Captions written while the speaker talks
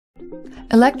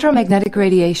Electromagnetic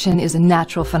radiation is a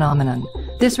natural phenomenon.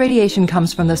 This radiation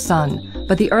comes from the sun,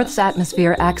 but the Earth's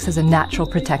atmosphere acts as a natural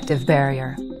protective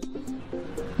barrier.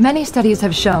 Many studies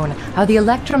have shown how the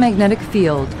electromagnetic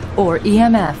field, or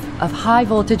EMF, of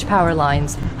high-voltage power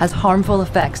lines has harmful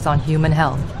effects on human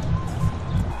health.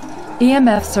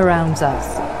 EMF surrounds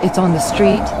us. It's on the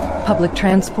street, public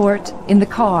transport, in the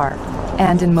car,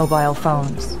 and in mobile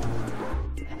phones.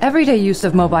 Everyday use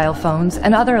of mobile phones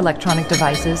and other electronic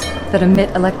devices that emit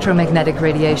electromagnetic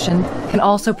radiation can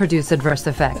also produce adverse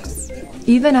effects.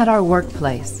 Even at our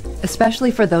workplace, especially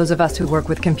for those of us who work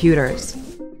with computers.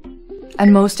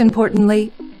 And most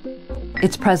importantly,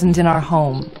 it's present in our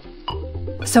home.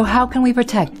 So how can we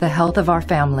protect the health of our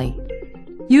family?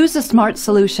 Use a smart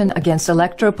solution against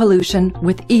electropollution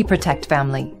with Protect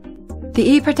Famili.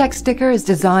 The Protect sticker is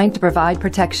designed to provide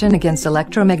protection against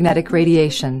electromagnetic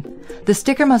radiation. The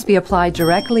sticker must be applied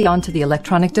directly onto the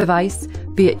electronic device,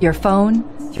 be it your phone,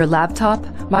 your laptop,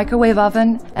 microwave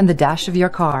oven, and the dash of your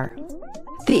car.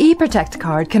 The Protect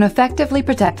card can effectively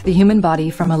protect the human body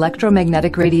from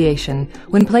electromagnetic radiation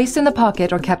when placed in the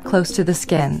pocket or kept close to the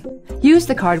skin. Use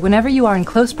the card whenever you are in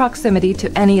close proximity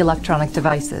to any electronic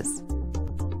devices.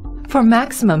 For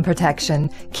maximum protection,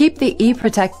 keep the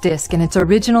Protect disc in its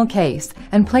original case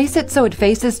and place it so it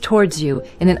faces towards you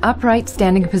in an upright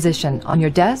standing position on your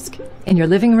desk, in your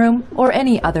living room, or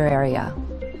any other area.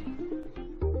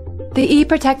 The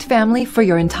Protect Famili for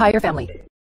your entire family.